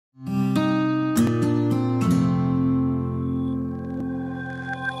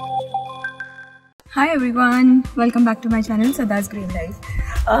Hi everyone, welcome back to my channel Sada's Green Life.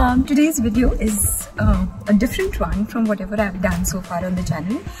 Today's video is a different one from whatever I've done so far on the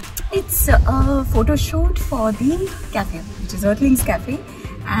channel. It's a photo shoot for the cafe, which is Earthlings cafe,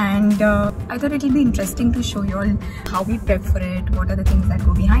 and I thought it'll be interesting to show you all how we prep for it, what are the things that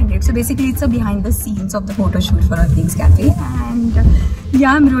go behind it. So basically it's a behind the scenes of the photo shoot for Earthlings cafe, and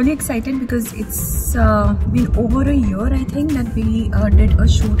yeah, I'm really excited because it's been over a year I think that we did a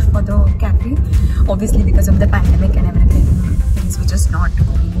shoot for the cafe. Obviously because of the pandemic and everything, things were just not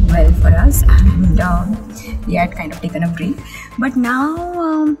going well for us, and we had kind of taken a break, but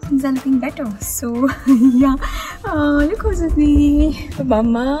now things are looking better. So yeah, look who's with me,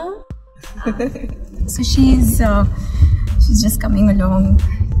 Mama. So she's just coming along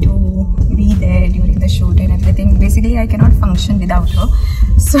to be there during the shoot and everything. Basically I cannot function without her,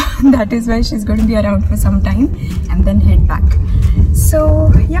 so that is why she's going to be around for some time and then head back.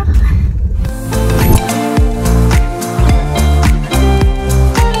 So yeah.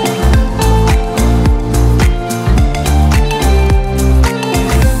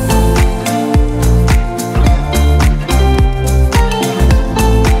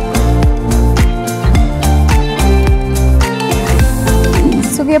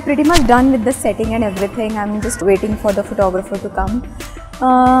 We are pretty much done with the setting and everything. I'm just waiting for the photographer to come.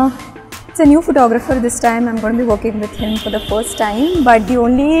 It's a new photographer this time. I'm going to be working with him for the first time, but the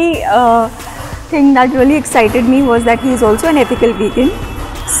only thing that really excited me was that he is also an ethical vegan.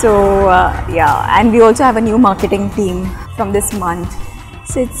 So yeah, and we also have a new marketing team from this month.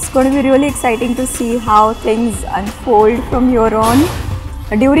 So it's going to be really exciting to see how things unfold from here on.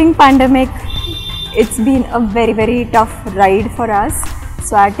 During pandemic, it's been a very tough ride for us.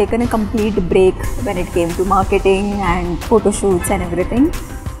 So I had taken a complete break when it came to marketing and photo shoots and everything.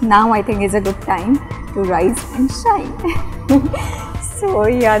 Now I think is a good time to rise and shine. So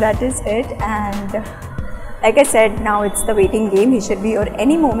yeah, that is it. And like I said, now it's the waiting game. He should be here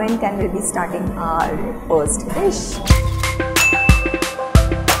any moment and we'll be starting our first dish.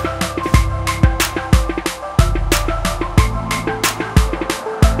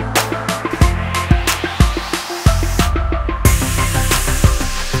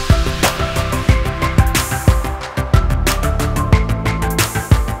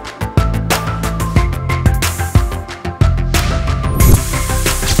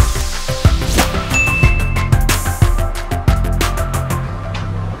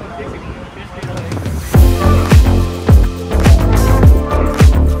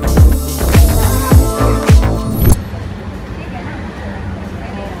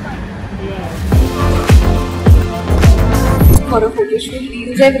 For a photo shoot, we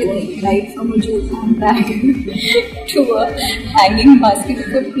use everything, right from a jute bag to a hanging basket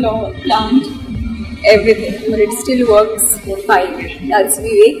of a plant, everything, but it still works fine. That's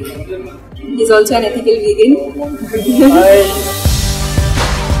Vivek. He's also an ethical vegan.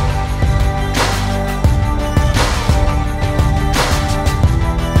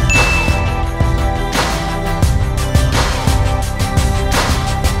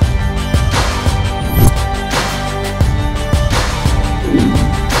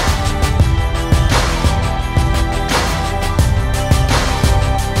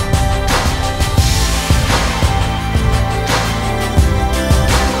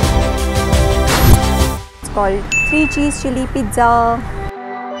 Called 3 cheese chili pizza,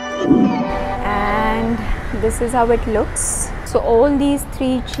 and this is how it looks. So all these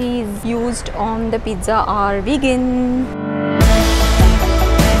 3 cheese used on the pizza are vegan.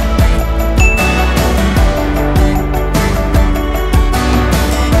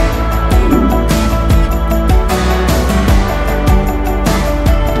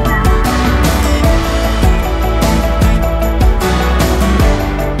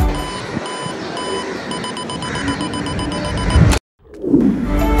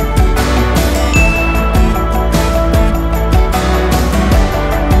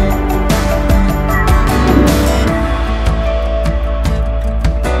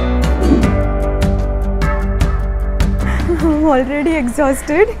 Already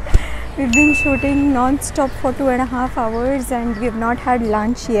exhausted. We've been shooting non-stop for 2.5 hours and we have not had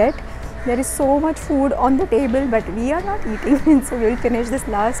lunch yet. There is so much food on the table, but we are not eating. So we'll finish this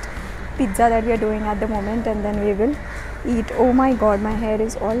last pizza that we are doing at the moment and then we will eat. Oh my god, my hair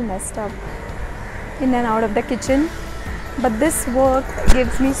is all messed up in and out of the kitchen. But this work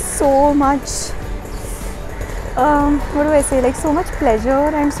gives me so much what do I say, like so much pleasure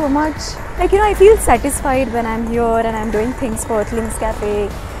and so much, like, you know, I feel satisfied when I'm here and I'm doing things for Earthlings Cafe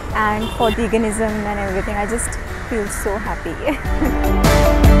and for veganism and everything. I just feel so happy.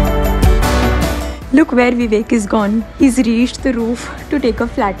 Look where Vivek is gone. He's reached the roof to take a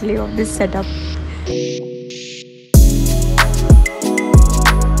flat lay of this setup.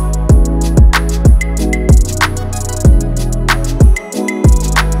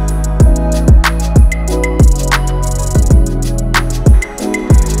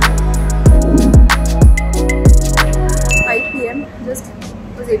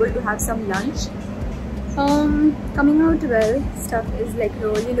 Able to have some lunch. Coming out well, stuff is like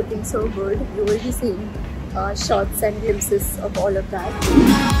really looking so good. You will be seeing shots and glimpses of all of that.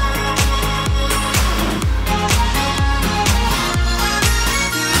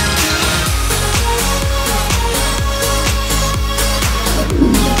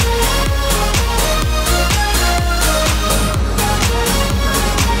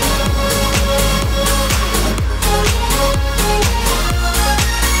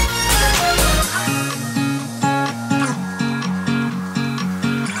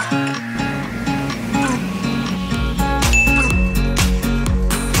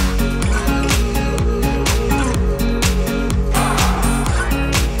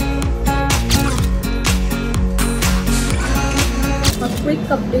 Quick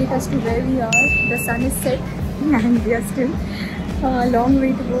update as to where we are. The sun is set and we are still a long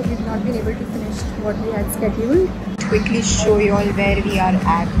way to go. We've not been able to finish what we had scheduled. Quickly show you all where we are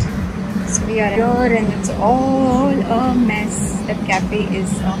at. So we are here and it's all a mess. The cafe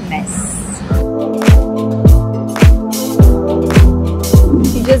is a mess.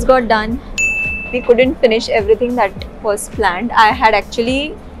 We just got done. We couldn't finish everything that was planned. I had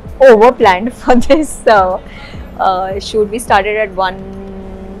actually over planned for this shoot. We started at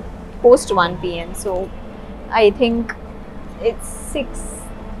post 1 p.m. so I think it's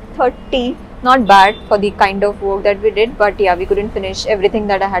 6:30. Not bad for the kind of work that we did, but yeah, we couldn't finish everything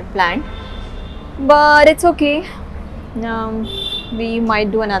that I had planned, but it's okay. We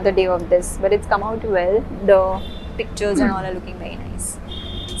might do another day of this, but it's come out well. The pictures and all are looking very nice,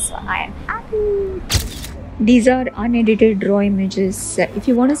 so I am happy. These are unedited raw images. If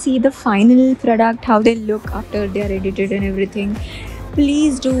you want to see the final product, how they look after they are edited and everything,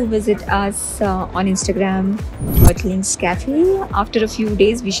 please do visit us on Instagram, Earthlings Cafe. After a few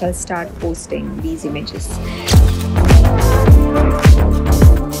days, we shall start posting these images.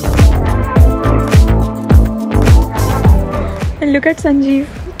 And look at Sanjeev,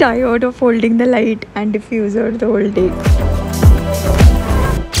 tired of holding the light and diffuser the whole day.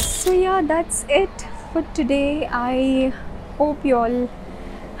 So yeah, that's it for today. I hope you all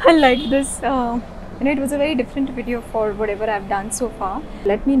like this. It was a very different video for whatever I've done so far.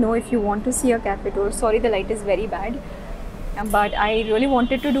 Let me know if you want to see a cafe tour. Sorry, the light is very bad, but I really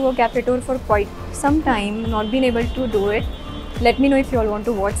wanted to do a cafe tour for quite some time, not been able to do it. Let me know if you all want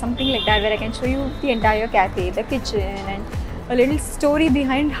to watch something like that, where I can show you the entire cafe, the kitchen, and a little story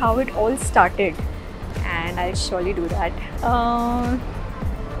behind how it all started, and I'll surely do that.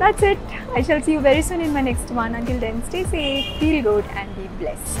 That's it. I shall see you very soon in my next one. Until then, stay safe, feel good, and be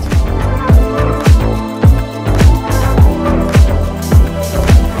blessed.